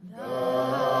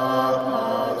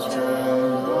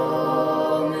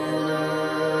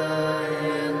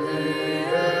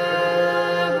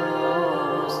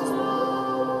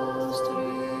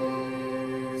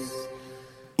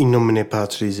In nomine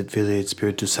Patris et Filii et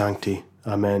Spiritus Sancti.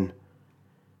 Amen.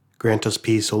 Grant us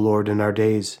peace, O Lord, in our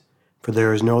days, for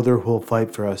there is no other who will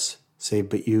fight for us, save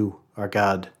but you, our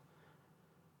God.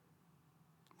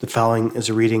 The following is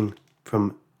a reading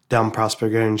from Dom Prosper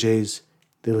Gueranger's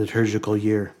The Liturgical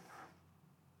Year.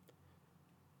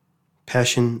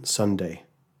 Passion Sunday.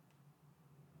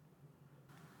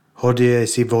 Hodie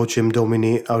si vocem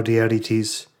Domini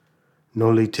audieritis,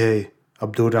 noli te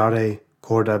abdurare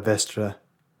corda vestra.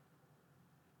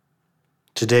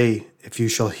 Today, if you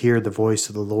shall hear the voice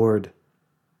of the Lord,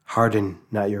 harden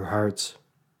not your hearts.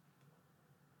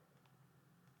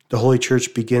 The Holy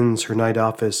Church begins her night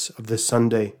office of this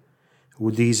Sunday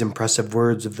with these impressive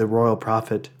words of the royal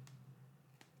prophet.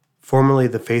 Formerly,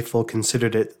 the faithful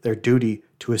considered it their duty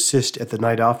to assist at the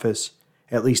night office,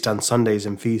 at least on Sundays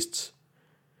and feasts.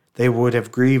 They would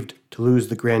have grieved to lose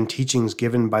the grand teachings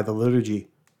given by the liturgy.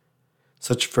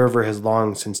 Such fervor has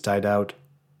long since died out.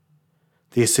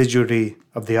 The assiduity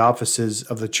of the offices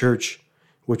of the Church,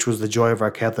 which was the joy of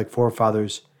our Catholic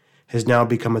forefathers, has now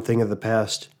become a thing of the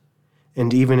past,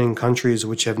 and even in countries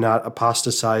which have not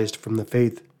apostatized from the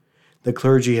faith, the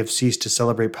clergy have ceased to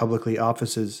celebrate publicly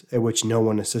offices at which no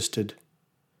one assisted.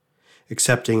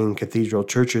 Excepting in cathedral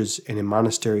churches and in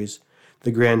monasteries,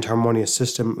 the grand harmonious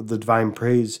system of the divine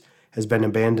praise has been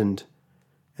abandoned,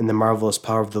 and the marvelous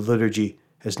power of the liturgy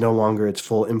has no longer its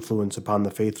full influence upon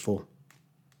the faithful.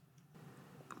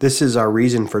 This is our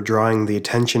reason for drawing the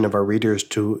attention of our readers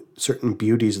to certain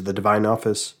beauties of the divine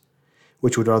office,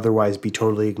 which would otherwise be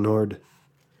totally ignored.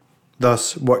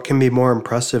 Thus, what can be more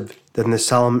impressive than this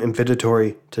solemn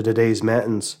invitatory to today's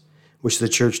matins, which the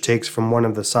Church takes from one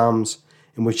of the Psalms,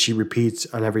 in which she repeats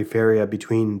on every feria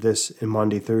between this and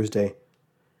Maundy Thursday?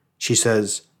 She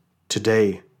says,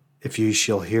 "Today, if you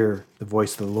shall hear the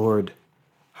voice of the Lord,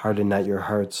 harden not your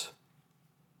hearts."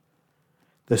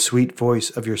 The sweet voice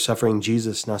of your suffering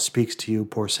Jesus now speaks to you,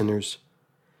 poor sinners.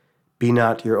 Be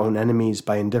not your own enemies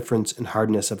by indifference and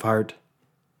hardness of heart.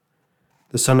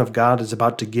 The Son of God is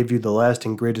about to give you the last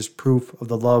and greatest proof of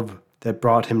the love that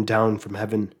brought him down from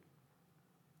heaven.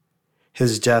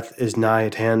 His death is nigh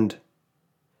at hand.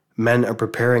 Men are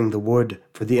preparing the wood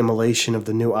for the immolation of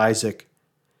the new Isaac.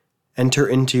 Enter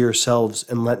into yourselves,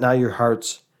 and let not your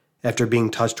hearts, after being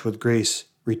touched with grace,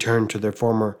 return to their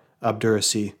former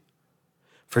obduracy.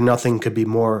 For nothing could be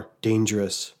more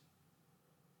dangerous.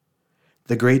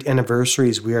 The great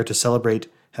anniversaries we are to celebrate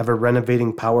have a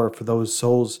renovating power for those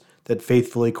souls that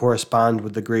faithfully correspond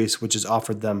with the grace which is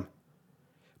offered them,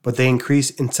 but they increase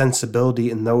insensibility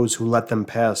in those who let them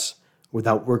pass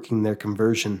without working their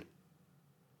conversion.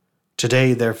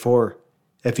 Today, therefore,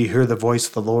 if you hear the voice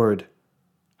of the Lord,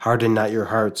 harden not your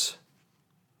hearts.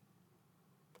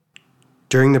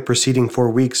 During the preceding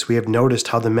 4 weeks, we have noticed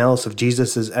how the malice of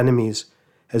Jesus' enemies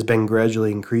has been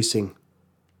gradually increasing.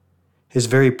 His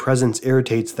very presence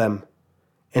irritates them,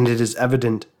 and it is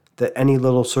evident that any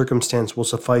little circumstance will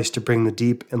suffice to bring the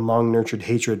deep and long-nurtured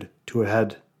hatred to a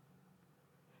head.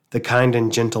 The kind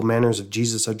and gentle manners of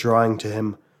Jesus are drawing to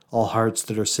him all hearts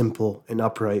that are simple and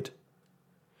upright.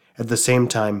 At the same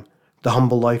time, the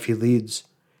humble life he leads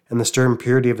and the stern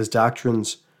purity of his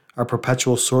doctrines are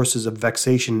perpetual sources of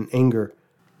vexation and anger,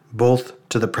 both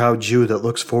to the proud Jew that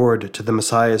looks forward to the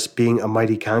Messiah's being a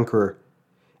mighty conqueror,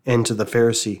 and to the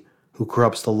Pharisee who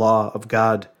corrupts the law of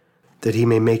God that he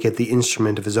may make it the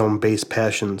instrument of his own base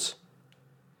passions.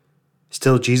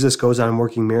 Still, Jesus goes on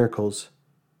working miracles.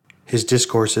 His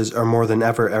discourses are more than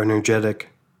ever energetic.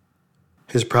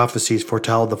 His prophecies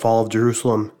foretell the fall of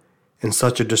Jerusalem and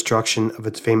such a destruction of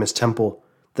its famous temple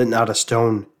that not a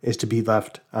stone is to be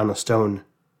left on a stone.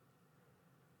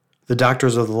 The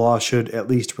doctors of the law should at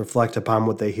least reflect upon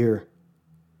what they hear.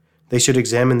 They should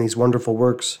examine these wonderful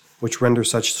works which render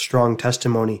such strong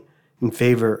testimony in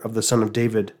favor of the Son of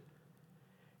David.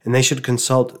 And they should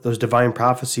consult those divine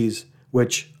prophecies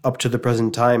which, up to the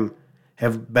present time,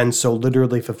 have been so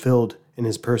literally fulfilled in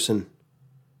his person.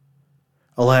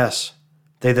 Alas,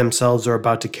 they themselves are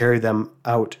about to carry them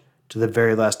out to the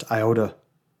very last iota.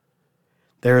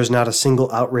 There is not a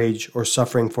single outrage or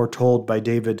suffering foretold by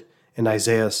David and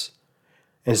Isaiah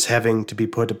as having to be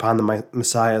put upon the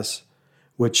Messiah,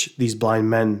 which these blind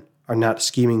men are not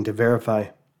scheming to verify.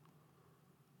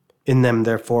 In them,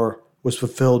 therefore, was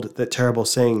fulfilled that terrible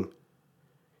saying,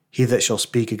 "He that shall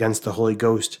speak against the Holy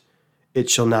Ghost,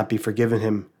 it shall not be forgiven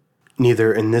him,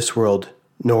 neither in this world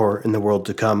nor in the world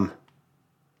to come."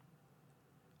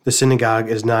 The synagogue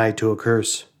is nigh to a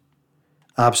curse.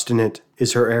 Obstinate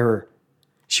is her error.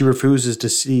 She refuses to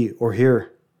see or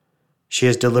hear. She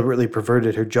has deliberately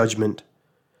perverted her judgment.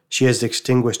 She has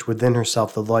extinguished within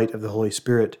herself the light of the Holy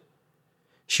Spirit.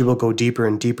 She will go deeper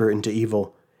and deeper into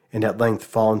evil, and at length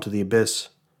fall into the abyss.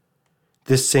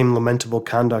 This same lamentable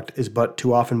conduct is but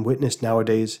too often witnessed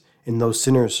nowadays in those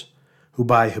sinners who,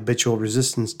 by habitual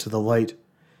resistance to the light,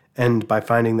 end by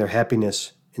finding their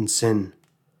happiness in sin.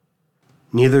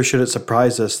 Neither should it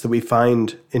surprise us that we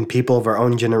find in people of our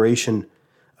own generation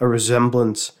a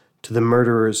resemblance to the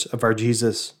murderers of our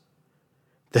Jesus.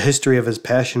 The history of his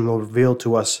passion will reveal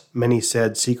to us many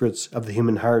sad secrets of the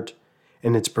human heart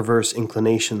and its perverse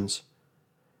inclinations.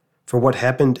 For what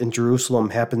happened in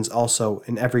Jerusalem happens also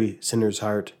in every sinner's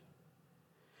heart.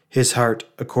 His heart,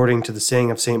 according to the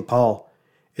saying of St. Paul,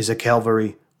 is a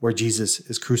Calvary where Jesus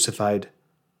is crucified.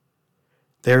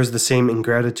 There is the same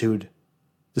ingratitude,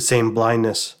 the same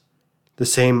blindness, the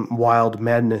same wild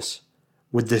madness,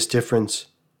 with this difference,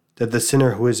 that the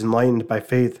sinner who is enlightened by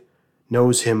faith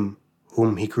knows him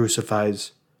whom he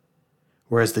crucifies,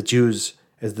 whereas the Jews,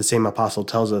 as the same apostle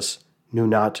tells us, knew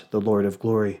not the Lord of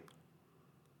glory.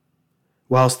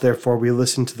 Whilst, therefore, we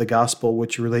listen to the gospel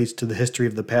which relates to the history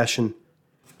of the Passion,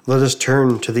 let us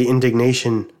turn to the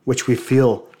indignation which we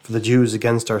feel for the Jews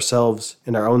against ourselves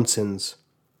and our own sins.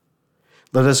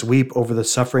 Let us weep over the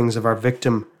sufferings of our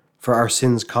victim, for our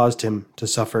sins caused him to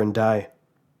suffer and die.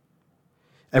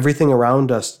 Everything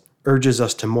around us urges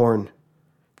us to mourn.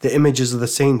 The images of the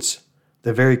saints,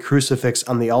 the very crucifix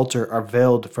on the altar, are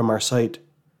veiled from our sight.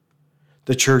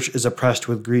 The Church is oppressed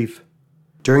with grief.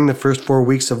 During the first 4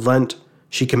 weeks of Lent,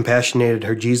 she compassionated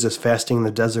her Jesus fasting in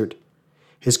the desert.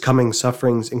 His coming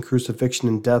sufferings and crucifixion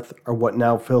and death are what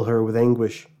now fill her with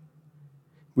anguish.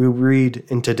 We read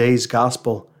in today's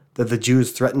gospel that the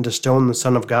Jews threatened to stone the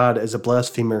Son of God as a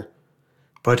blasphemer,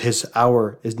 but his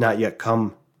hour is not yet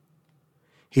come.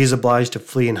 He is obliged to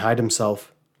flee and hide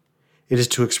himself. It is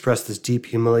to express this deep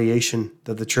humiliation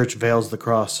that the Church veils the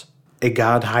cross, a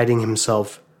God hiding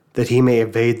himself that he may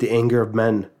evade the anger of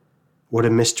men. What a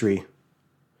mystery!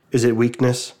 Is it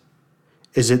weakness?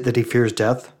 Is it that he fears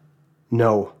death?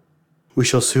 No. We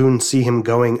shall soon see him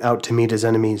going out to meet his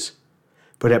enemies,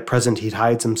 but at present he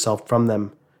hides himself from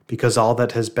them, because all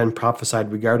that has been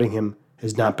prophesied regarding him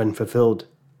has not been fulfilled.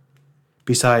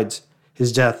 Besides,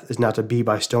 his death is not to be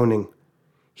by stoning.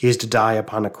 He is to die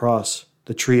upon a cross,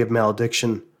 the tree of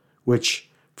malediction, which,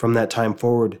 from that time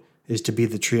forward, is to be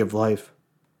the tree of life.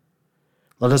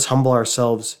 Let us humble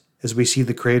ourselves as we see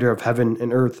the Creator of heaven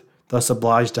and earth thus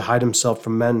obliged to hide himself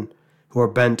from men who are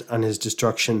bent on his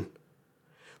destruction.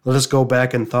 Let us go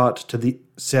back in thought to the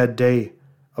sad day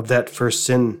of that first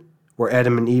sin, where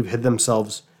Adam and Eve hid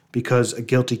themselves because a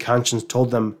guilty conscience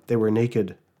told them they were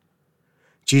naked.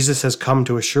 Jesus has come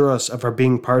to assure us of our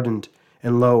being pardoned,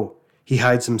 and lo, he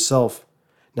hides himself,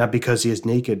 not because he is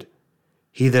naked,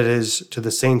 he that is to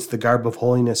the saints the garb of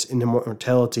holiness and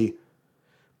immortality,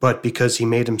 but because he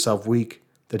made himself weak,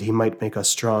 that he might make us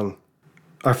strong.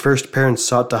 Our first parents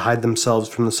sought to hide themselves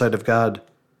from the sight of God.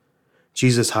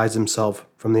 Jesus hides himself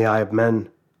from the eye of men.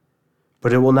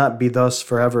 But it will not be thus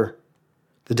forever.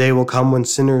 The day will come when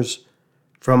sinners,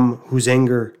 from whose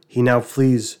anger he now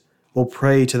flees, will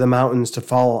pray to the mountains to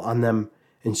fall on them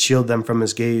and shield them from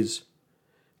his gaze.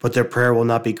 But their prayer will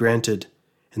not be granted,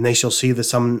 and they shall see the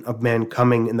Son of Man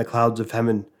coming in the clouds of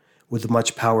heaven with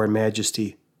much power and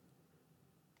majesty.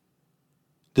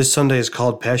 This Sunday is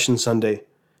called Passion Sunday,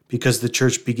 because the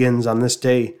Church begins on this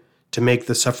day to make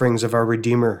the sufferings of our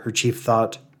Redeemer her chief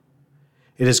thought.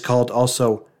 It is called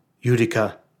also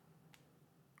Judica,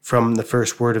 from the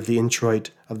first word of the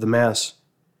introit of the Mass,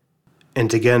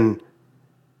 and again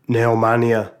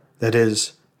Neomania, that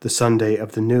is, the Sunday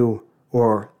of the new,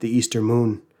 or the Easter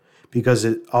moon, because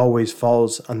it always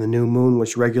falls on the new moon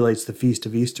which regulates the feast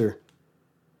of Easter.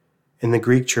 In the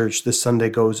Greek Church, this Sunday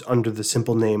goes under the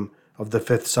simple name of the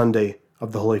fifth Sunday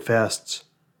of the Holy Fasts.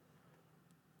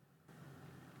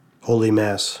 Holy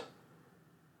Mass.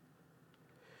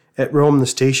 At Rome, the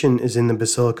station is in the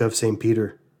Basilica of St.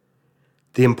 Peter.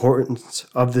 The importance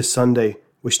of this Sunday,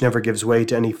 which never gives way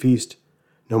to any feast,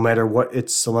 no matter what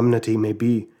its solemnity may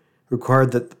be,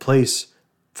 required that the place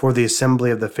for the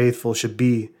assembly of the faithful should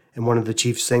be in one of the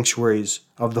chief sanctuaries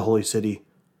of the Holy City.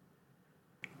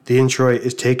 The introit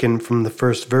is taken from the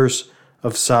first verse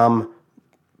of Psalm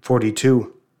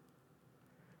 42.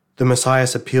 The Messiah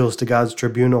appeals to God's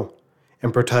tribunal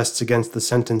and protests against the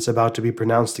sentence about to be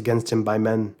pronounced against him by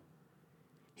men.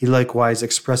 He likewise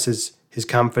expresses his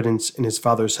confidence in his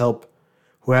Father's help,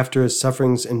 who after his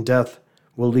sufferings and death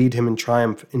will lead him in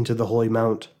triumph into the Holy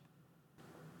Mount.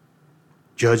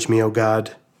 Judge me, O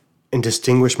God, and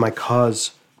distinguish my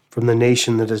cause from the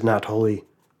nation that is not holy.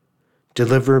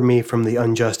 Deliver me from the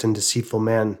unjust and deceitful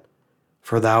man,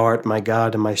 for thou art my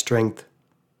God and my strength.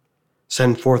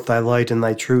 Send forth thy light and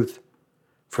thy truth,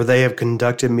 for they have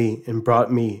conducted me and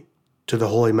brought me to the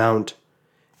holy mount,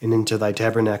 and into thy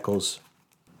tabernacles.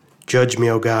 Judge me,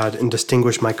 O God, and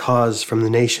distinguish my cause from the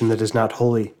nation that is not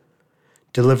holy.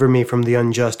 Deliver me from the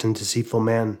unjust and deceitful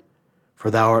man,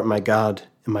 for thou art my God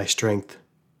and my strength.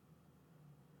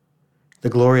 The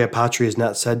Gloria Patri is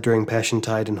not said during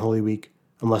Passiontide and Holy Week,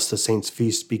 unless the saints'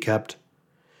 feasts be kept,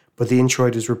 but the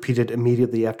introit is repeated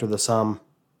immediately after the psalm.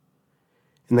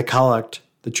 In the collect,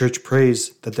 the Church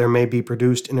prays that there may be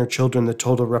produced in her children the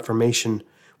total reformation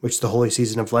which the holy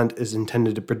season of Lent is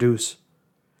intended to produce.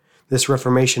 This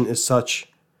reformation is such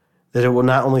that it will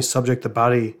not only subject the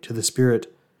body to the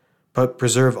spirit, but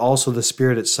preserve also the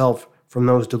spirit itself from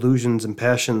those delusions and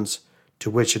passions to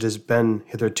which it has been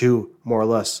hitherto more or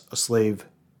less a slave.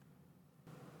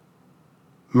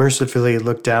 Mercifully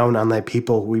look down on thy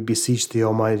people, we beseech thee,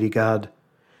 Almighty God,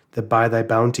 that by thy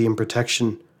bounty and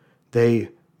protection they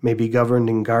may be governed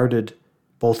and guarded,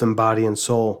 both in body and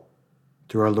soul,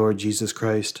 through our Lord Jesus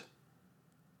Christ.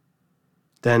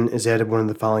 Then is added one of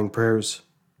the following prayers.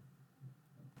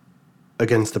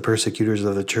 Against the persecutors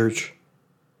of the Church.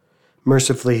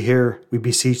 Mercifully hear, we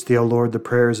beseech thee, O Lord, the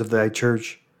prayers of thy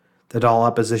Church, that all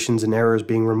oppositions and errors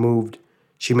being removed,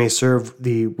 she may serve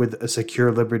thee with a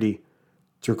secure liberty,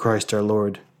 through Christ our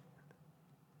Lord.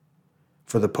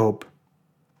 For the Pope.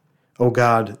 O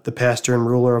God, the pastor and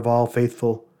ruler of all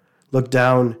faithful, look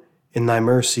down in thy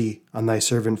mercy on thy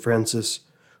servant Francis,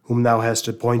 whom thou hast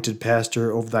appointed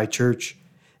pastor over thy Church,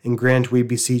 and grant, we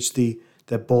beseech thee,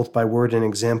 that both by word and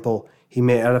example he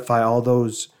may edify all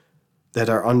those that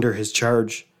are under his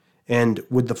charge, and,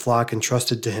 with the flock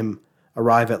entrusted to him,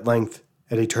 arrive at length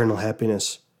at eternal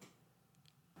happiness.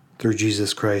 Through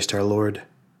Jesus Christ our Lord.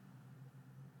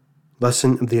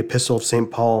 Lesson of the Epistle of St.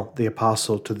 Paul the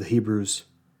Apostle to the Hebrews.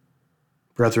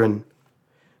 Brethren,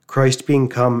 Christ being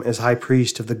come as high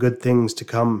priest of the good things to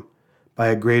come, by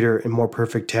a greater and more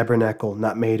perfect tabernacle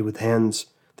not made with hands,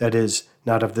 that is,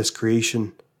 not of this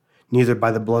creation, neither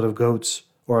by the blood of goats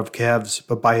or of calves,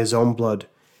 but by his own blood,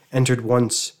 entered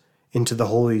once into the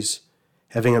holies,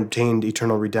 having obtained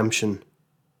eternal redemption.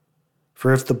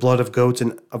 For if the blood of goats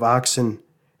and of oxen,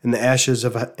 and the ashes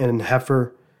of an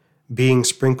heifer, being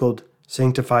sprinkled,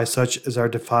 sanctify such as are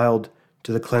defiled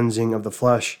to the cleansing of the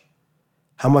flesh,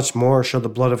 how much more shall the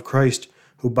blood of Christ,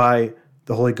 who by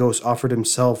the Holy Ghost offered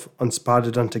himself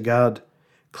unspotted unto God,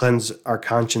 cleanse our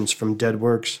conscience from dead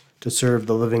works to serve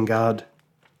the living God?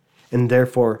 And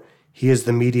therefore he is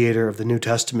the mediator of the New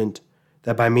Testament,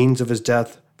 that by means of his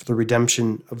death for the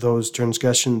redemption of those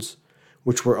transgressions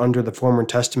which were under the former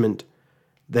testament,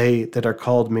 they that are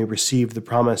called may receive the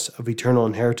promise of eternal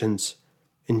inheritance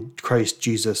in Christ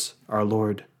Jesus our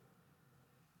Lord.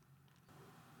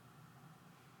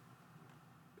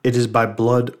 It is by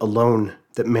blood alone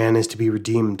that man is to be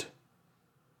redeemed.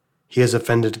 He has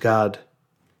offended God.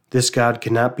 This God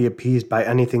cannot be appeased by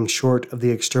anything short of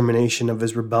the extermination of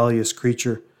his rebellious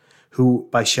creature, who,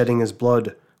 by shedding his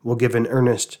blood, will give an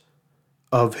earnest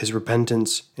of his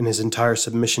repentance and his entire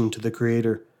submission to the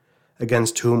Creator,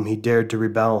 against whom he dared to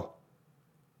rebel.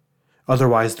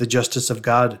 Otherwise, the justice of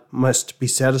God must be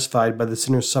satisfied by the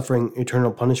sinner suffering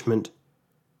eternal punishment.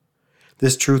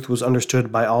 This truth was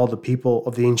understood by all the people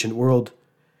of the ancient world,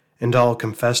 and all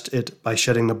confessed it by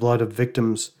shedding the blood of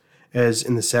victims, as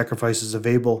in the sacrifices of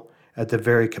Abel at the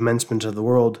very commencement of the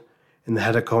world, in the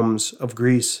hecatombs of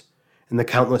Greece, and the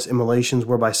countless immolations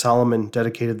whereby Solomon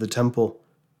dedicated the temple.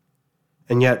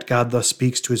 And yet God thus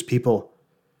speaks to his people,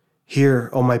 Hear,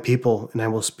 O my people, and I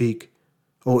will speak.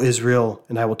 O Israel,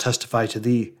 and I will testify to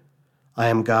thee. I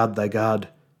am God thy God.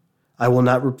 I will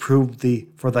not reprove thee,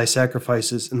 for thy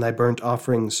sacrifices and thy burnt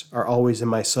offerings are always in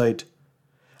my sight.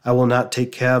 I will not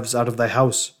take calves out of thy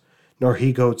house, nor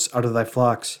he-goats out of thy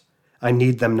flocks. I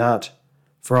need them not,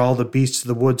 for all the beasts of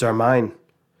the woods are mine.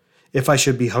 If I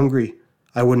should be hungry,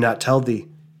 I would not tell thee,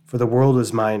 for the world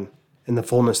is mine, and the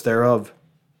fullness thereof.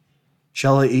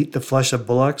 Shall I eat the flesh of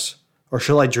bullocks, or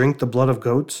shall I drink the blood of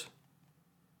goats?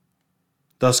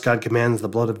 Thus God commands the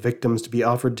blood of victims to be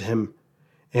offered to him,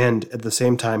 and at the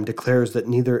same time declares that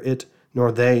neither it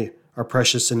nor they are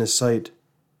precious in his sight.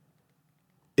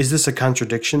 Is this a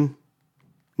contradiction?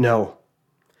 No.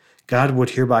 God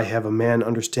would hereby have a man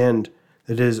understand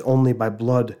that it is only by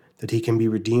blood that he can be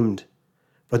redeemed,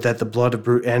 but that the blood of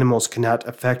brute animals cannot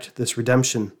effect this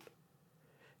redemption.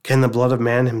 Can the blood of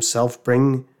man himself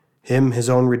bring him his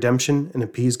own redemption and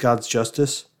appease God's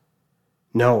justice?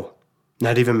 No,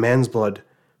 not even man's blood,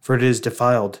 for it is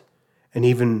defiled, and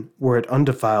even were it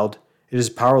undefiled, it is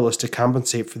powerless to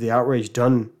compensate for the outrage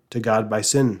done to God by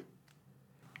sin.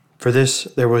 For this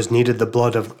there was needed the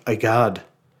blood of a God.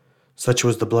 Such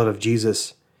was the blood of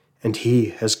Jesus, and he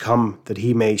has come that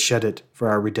he may shed it for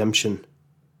our redemption.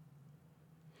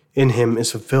 In him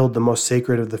is fulfilled the most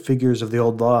sacred of the figures of the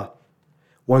old law.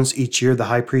 Once each year the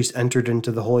high priest entered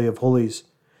into the Holy of Holies,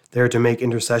 there to make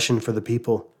intercession for the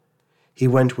people. He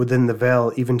went within the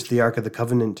veil even to the Ark of the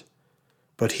Covenant,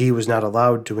 but he was not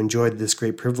allowed to enjoy this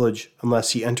great privilege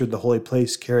unless he entered the holy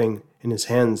place carrying in his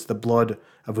hands the blood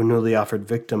of a newly offered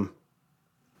victim.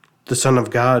 The Son of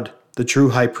God, the true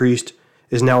high priest,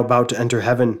 is now about to enter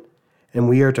heaven, and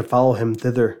we are to follow him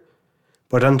thither.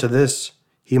 But unto this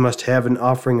he must have an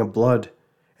offering of blood,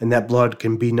 and that blood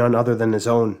can be none other than his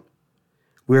own.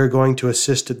 We are going to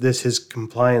assist at this his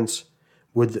compliance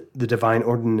with the divine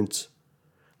ordinance.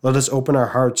 Let us open our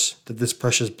hearts that this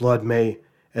precious blood may,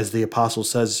 as the apostle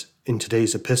says in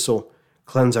today's epistle,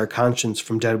 cleanse our conscience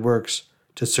from dead works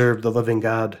to serve the living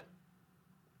God.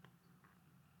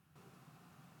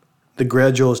 The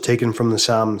Gueranger is taken from the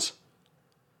Psalms.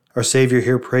 Our Savior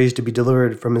here prays to be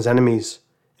delivered from his enemies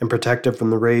and protected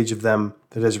from the rage of them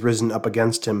that has risen up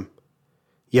against him.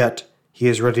 Yet he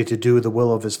is ready to do the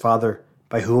will of his Father,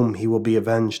 by whom he will be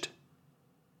avenged.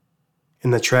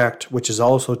 In the tract, which is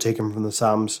also taken from the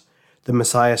Psalms, the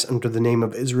Messiah under the name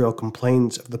of Israel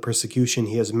complains of the persecution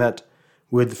he has met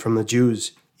with from the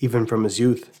Jews, even from his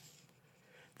youth.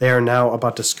 They are now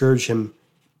about to scourge him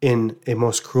in a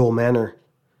most cruel manner,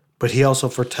 but he also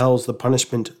foretells the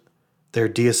punishment their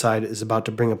deicide is about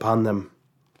to bring upon them.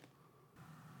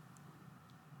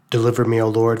 Deliver me, O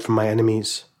Lord, from my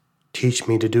enemies. Teach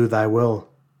me to do thy will.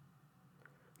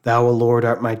 Thou, O Lord,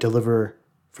 art my deliverer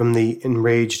from the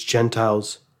enraged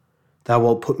Gentiles. Thou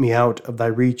wilt put me out of thy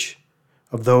reach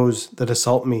of those that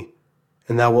assault me,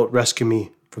 and thou wilt rescue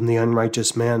me from the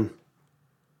unrighteous man.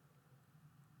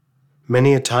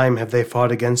 Many a time have they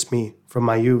fought against me from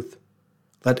my youth.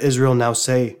 Let Israel now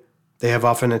say, they have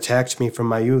often attacked me from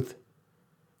my youth.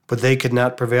 But they could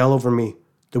not prevail over me.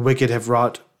 The wicked have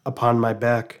wrought upon my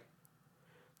back.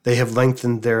 They have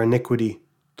lengthened their iniquity.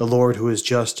 The Lord who is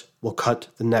just will cut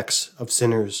the necks of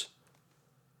sinners.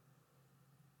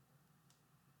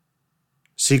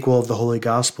 Sequel of the Holy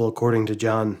Gospel according to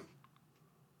John.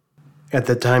 At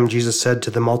that time Jesus said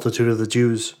to the multitude of the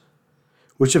Jews,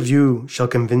 which of you shall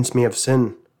convince me of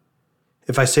sin?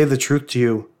 If I say the truth to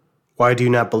you, why do you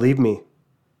not believe me?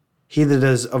 He that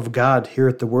is of God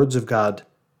heareth the words of God.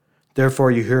 Therefore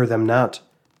you hear them not,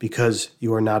 because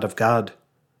you are not of God.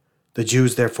 The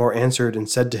Jews therefore answered and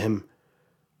said to him,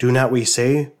 Do not we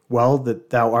say well that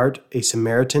thou art a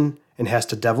Samaritan and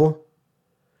hast a devil?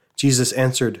 Jesus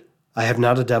answered, I have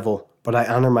not a devil, but I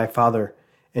honor my Father,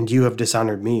 and you have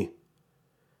dishonored me.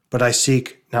 But I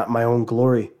seek not my own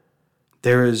glory.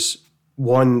 There is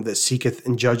one that seeketh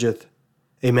and judgeth.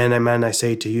 Amen, amen, I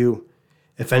say to you,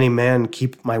 if any man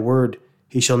keep my word,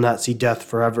 he shall not see death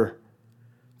forever.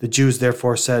 The Jews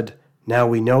therefore said, Now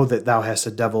we know that thou hast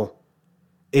a devil.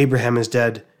 Abraham is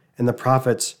dead, and the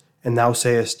prophets, and thou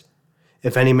sayest,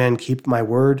 If any man keep my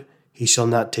word, he shall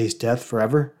not taste death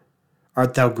forever.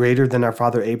 Art thou greater than our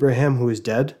father Abraham, who is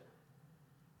dead?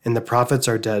 And the prophets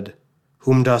are dead.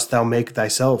 Whom dost thou make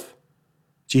thyself?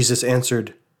 Jesus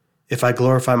answered, If I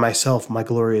glorify myself, my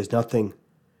glory is nothing.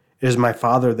 It is my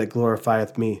Father that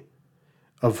glorifieth me,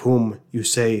 of whom you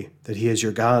say that he is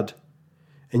your God.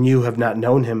 And you have not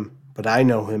known him, but I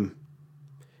know him.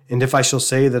 And if I shall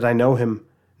say that I know him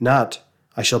not,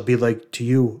 I shall be like to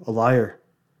you, a liar.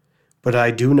 But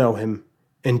I do know him,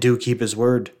 and do keep his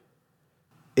word.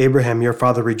 Abraham your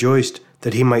father rejoiced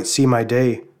that he might see my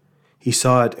day. He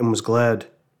saw it and was glad.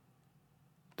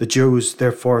 The Jews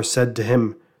therefore said to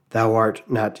him, Thou art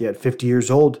not yet 50 years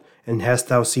old, and hast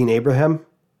thou seen Abraham?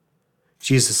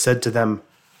 Jesus said to them,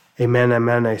 Amen,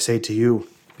 amen, I say to you,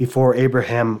 before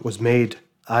Abraham was made,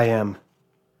 I am.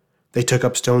 They took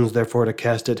up stones therefore to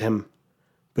cast at him,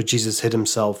 but Jesus hid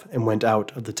himself and went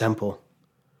out of the temple.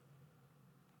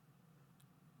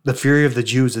 The fury of the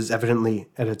Jews is evidently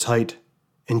at its height,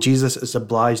 and Jesus is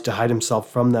obliged to hide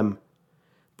himself from them,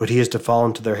 but he is to fall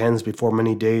into their hands before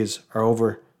many days are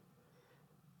over.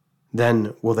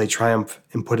 Then will they triumph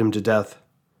and put him to death.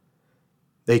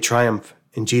 They triumph,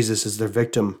 and Jesus is their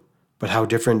victim, but how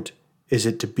different is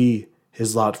it to be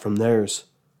his lot from theirs?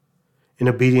 In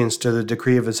obedience to the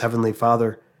decree of his heavenly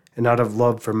Father, and out of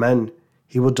love for men,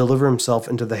 he will deliver himself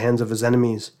into the hands of his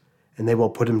enemies, and they will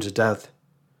put him to death.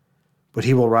 But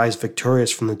he will rise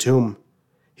victorious from the tomb.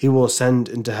 He will ascend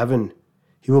into heaven.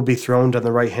 He will be throned on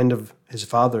the right hand of his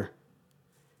Father.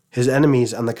 His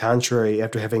enemies, on the contrary,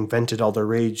 after having vented all their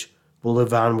rage, will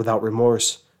live on without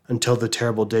remorse until the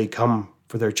terrible day come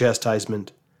for their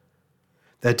chastisement.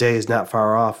 That day is not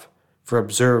far off, for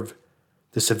observe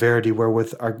the severity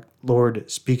wherewith our Lord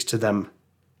speaks to them.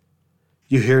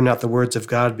 You hear not the words of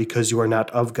God because you are not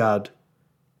of God.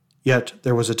 Yet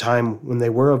there was a time when they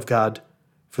were of God,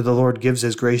 for the Lord gives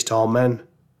his grace to all men.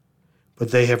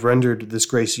 But they have rendered this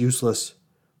grace useless.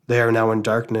 They are now in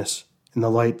darkness, and the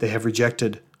light they have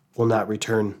rejected will not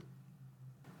return.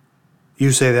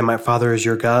 You say that my Father is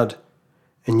your God,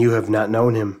 and you have not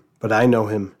known him, but I know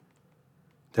him.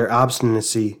 Their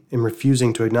obstinacy in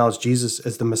refusing to acknowledge Jesus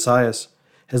as the Messiah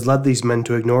has led these men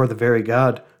to ignore the very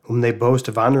God whom they boast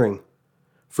of honoring.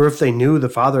 For if they knew the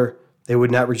Father, they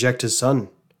would not reject his Son.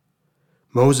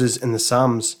 Moses and the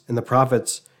Psalms and the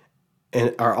prophets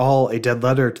are all a dead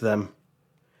letter to them.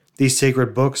 These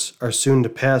sacred books are soon to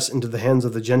pass into the hands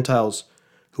of the Gentiles,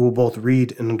 who will both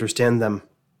read and understand them.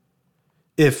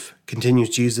 If, continues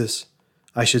Jesus,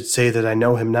 I should say that I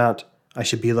know him not, I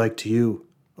should be like to you,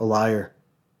 a liar.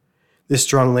 This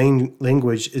strong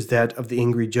language is that of the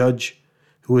angry judge,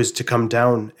 who is to come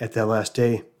down at that last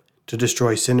day to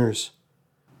destroy sinners.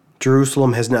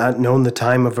 Jerusalem has not known the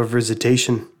time of her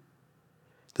visitation.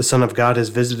 The Son of God has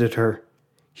visited her.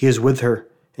 He is with her,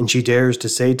 and she dares to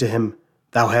say to him,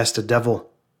 Thou hast a devil.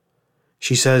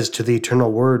 She says to the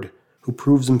eternal Word, who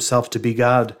proves himself to be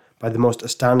God by the most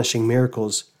astonishing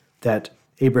miracles, that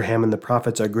Abraham and the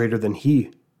prophets are greater than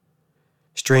he.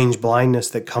 Strange blindness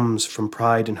that comes from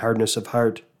pride and hardness of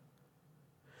heart.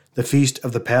 The feast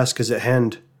of the Pasch is at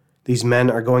hand. These men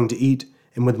are going to eat,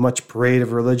 and with much parade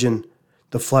of religion,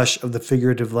 the flesh of the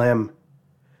figurative lamb.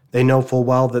 They know full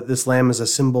well that this lamb is a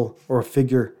symbol or a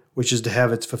figure which is to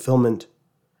have its fulfillment.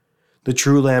 The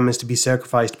true lamb is to be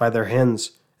sacrificed by their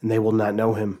hands, and they will not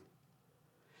know him.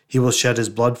 He will shed his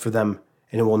blood for them,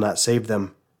 and it will not save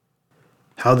them.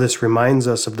 How this reminds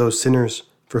us of those sinners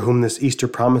for whom this Easter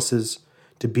promises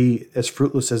to be as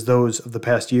fruitless as those of the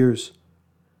past years.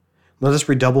 Let us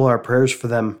redouble our prayers for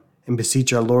them and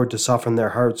beseech our Lord to soften their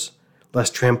hearts,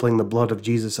 lest trampling the blood of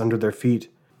Jesus under their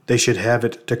feet, they should have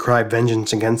it to cry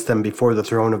vengeance against them before the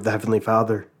throne of the Heavenly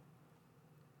Father.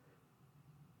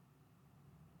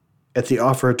 At the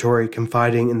offertory,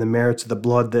 confiding in the merits of the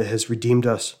blood that has redeemed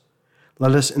us,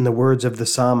 let us, in the words of the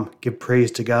psalm, give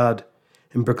praise to God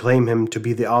and proclaim him to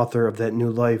be the author of that new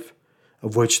life,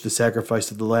 of which the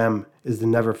sacrifice of the Lamb is the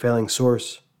never-failing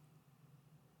source.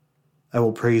 I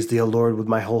will praise thee, O Lord, with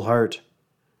my whole heart.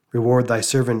 Reward thy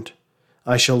servant.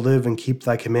 I shall live and keep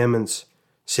thy commandments.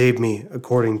 Save me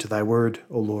according to thy word,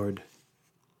 O Lord.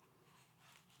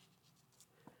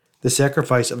 The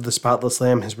sacrifice of the spotless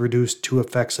Lamb has produced two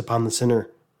effects upon the sinner.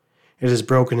 It has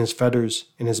broken his fetters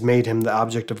and has made him the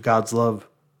object of God's love.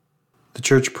 The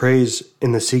Church prays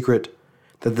in the secret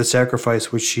that the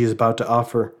sacrifice which she is about to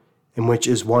offer, and which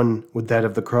is one with that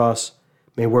of the cross,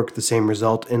 may work the same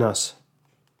result in us.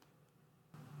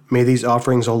 May these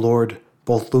offerings, O Lord,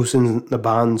 both loosen the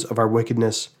bonds of our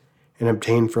wickedness and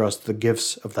obtain for us the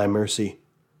gifts of thy mercy,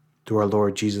 through our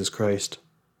Lord Jesus Christ.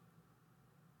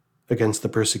 Against the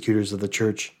persecutors of the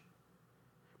Church,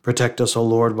 protect us, O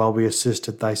Lord, while we assist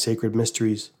at thy sacred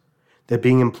mysteries, that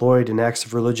being employed in acts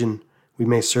of religion, we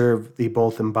may serve thee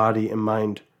both in body and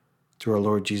mind, through our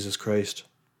Lord Jesus Christ.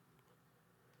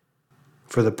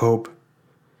 For the Pope,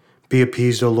 be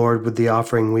appeased, O Lord, with the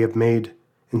offering we have made,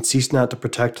 and cease not to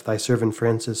protect thy servant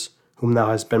Francis, whom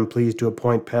thou hast been pleased to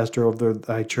appoint pastor over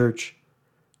thy church,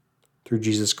 through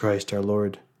Jesus Christ our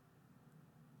Lord.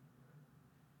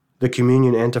 The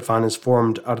communion antiphon is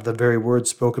formed out of the very words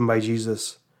spoken by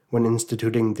Jesus when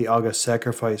instituting the august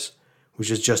sacrifice which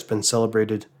has just been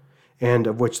celebrated, and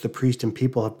of which the priest and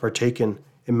people have partaken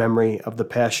in memory of the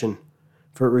Passion,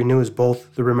 for it renews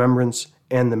both the remembrance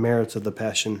and the merits of the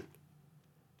Passion.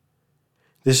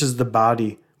 This is the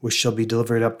body which shall be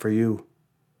delivered up for you.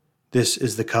 This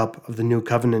is the cup of the new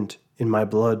covenant in my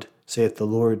blood, saith the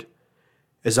Lord.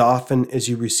 As often as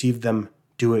you receive them,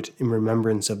 do it in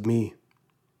remembrance of me.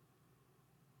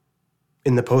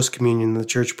 In the post-communion, the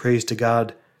Church prays to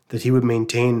God that he would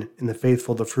maintain in the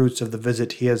faithful the fruits of the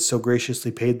visit he has so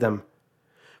graciously paid them,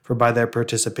 for by their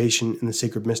participation in the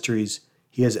sacred mysteries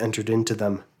he has entered into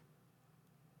them.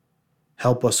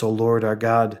 Help us, O Lord our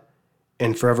God,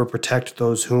 and forever protect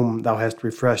those whom thou hast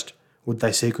refreshed with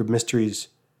thy sacred mysteries,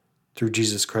 through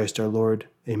Jesus Christ our Lord.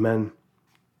 Amen.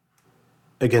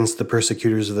 Against the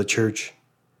persecutors of the Church,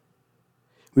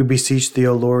 we beseech thee,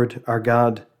 O Lord our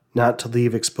God, not to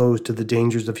leave exposed to the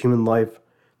dangers of human life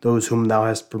those whom thou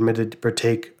hast permitted to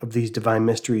partake of these divine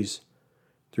mysteries,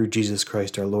 through Jesus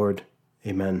Christ our Lord.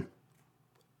 Amen.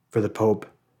 For the Pope,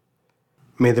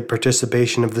 may the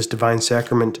participation of this divine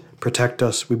sacrament protect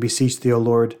us, we beseech thee, O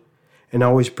Lord, and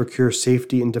always procure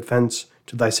safety and defense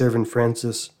to thy servant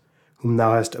Francis, whom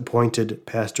thou hast appointed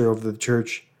pastor over the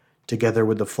Church, together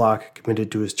with the flock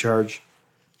committed to his charge,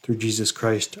 through Jesus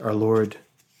Christ our Lord.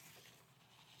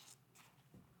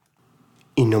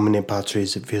 In nomine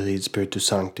Patris et Filii et Spiritus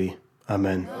Sancti.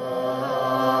 Amen.